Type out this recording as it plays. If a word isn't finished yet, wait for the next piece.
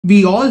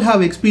We all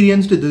have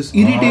experienced this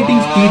irritating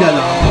speed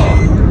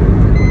alarm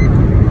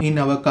in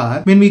our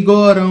car when we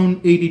go around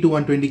 80 to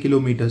 120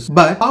 kilometers.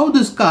 But how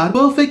this car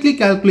perfectly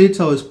calculates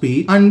our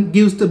speed and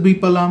gives the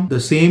beep alarm? The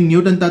same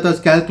Newton-Thatha's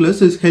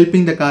calculus is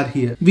helping the car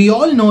here. We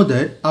all know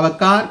that our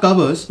car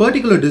covers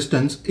particular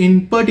distance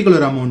in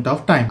particular amount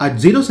of time.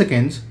 At 0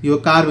 seconds, your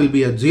car will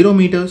be at 0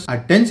 meters,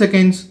 at 10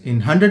 seconds in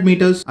 100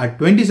 meters, at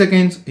 20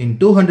 seconds in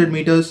 200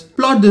 meters.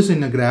 Plot this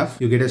in a graph,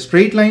 you get a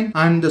straight line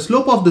and the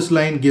slope of this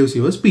line gives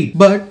you a speed.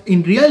 But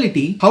in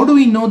reality, how do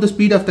we know the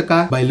speed of the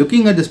car? By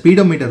looking at the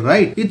speedometer,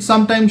 right? It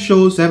sometimes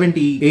shows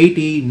 70,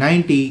 80,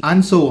 90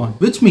 and so on.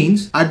 Which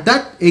means at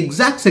that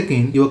exact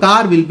second, your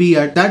car will be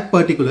at that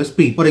particular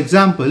speed. For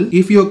example,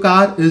 if your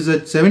car is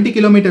at 70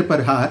 km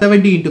per hour,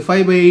 70 into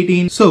 5 by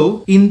 18.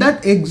 So in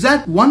that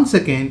exact 1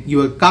 second,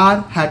 your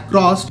car had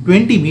crossed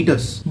 20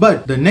 meters.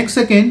 But the next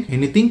second,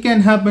 anything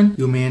can happen.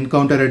 You may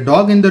encounter a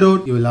dog in the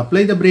road. You will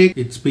apply the brake.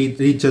 Its speed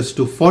reaches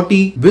to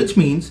 40, which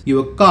means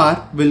your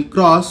car will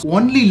cross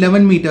only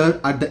 11 meters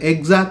at the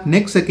exact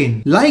next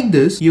second. Like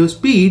this, your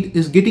speed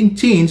is getting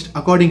changed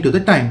according to the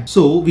time.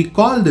 So we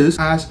call this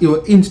as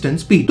your instant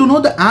speed. To know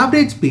the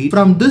average speed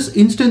from this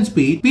instant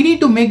speed, we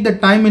need to make the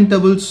time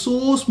interval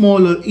so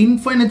smaller,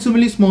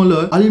 infinitesimally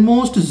smaller,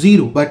 almost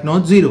zero, but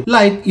not zero.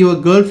 Like your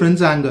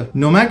girlfriend's anger.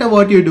 No matter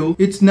what you do,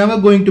 it's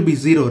never going to be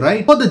zero,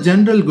 right? For the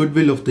general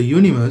goodwill of the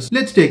universe,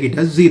 let's take it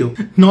as zero.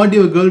 Not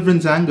your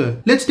girlfriend's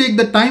anger. Let's take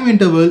the time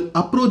interval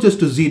approaches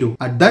to zero.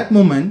 At that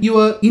moment,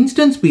 your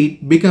instant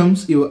speed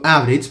becomes your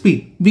average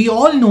speed. We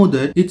all know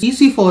that it's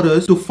easy for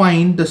us to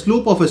find the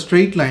slope of a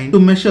straight line to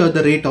measure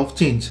the rate of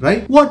change,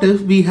 right? What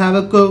if we have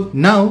a curve?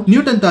 Now,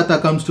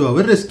 Newton-Thatha comes to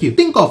our rescue.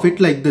 Think of it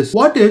like this.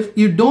 What if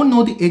you don't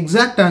know the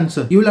exact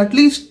answer? You will at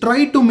least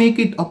try to make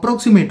it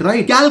approximate,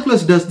 right?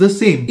 Calculus does the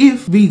same.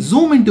 If we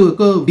zoom into a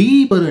curve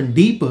deeper and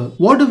deeper,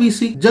 what do we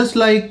see? Just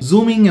like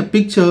zooming a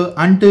picture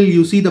until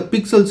you see the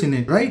pixels in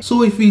it, right?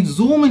 So if we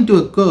zoom into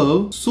a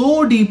curve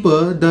so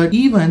deeper that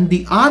even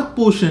the arc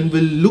portion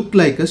will look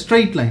like a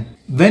straight line.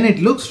 When it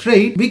looks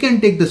straight, we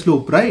can take the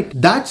slope, right?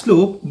 That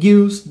slope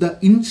gives the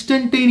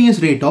instantaneous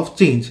rate of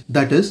change.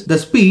 That is the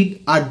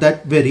speed at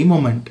that very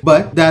moment.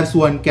 But there's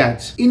one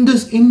catch. In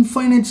this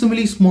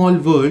infinitesimally small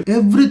world,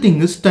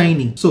 everything is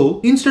tiny.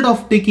 So instead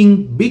of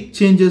taking big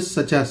changes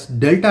such as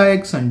delta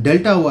x and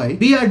delta y,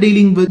 we are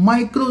dealing with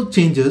micro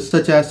changes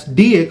such as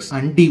dx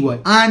and dy.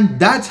 And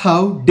that's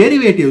how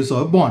derivatives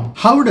are born.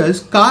 How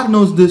does car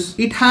knows this?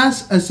 It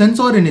has a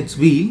sensor in its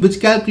wheel which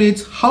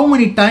calculates how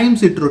many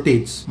times it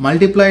rotates.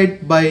 Multiplied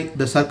by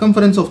the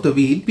circumference of the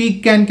wheel,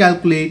 we can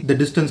calculate the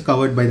distance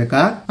covered by the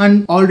car,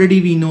 and already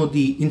we know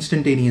the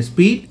instantaneous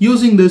speed.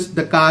 Using this,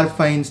 the car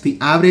finds the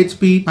average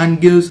speed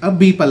and gives a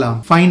beep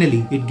alarm.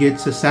 Finally, it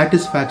gets a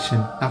satisfaction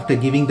after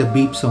giving the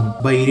beep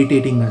sound by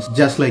irritating us,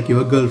 just like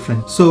your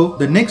girlfriend. So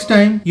the next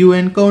time you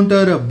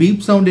encounter a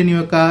beep sound in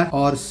your car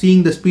or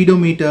seeing the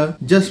speedometer,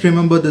 just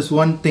remember this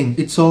one thing.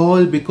 It's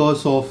all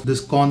because of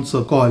this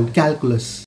concept called calculus.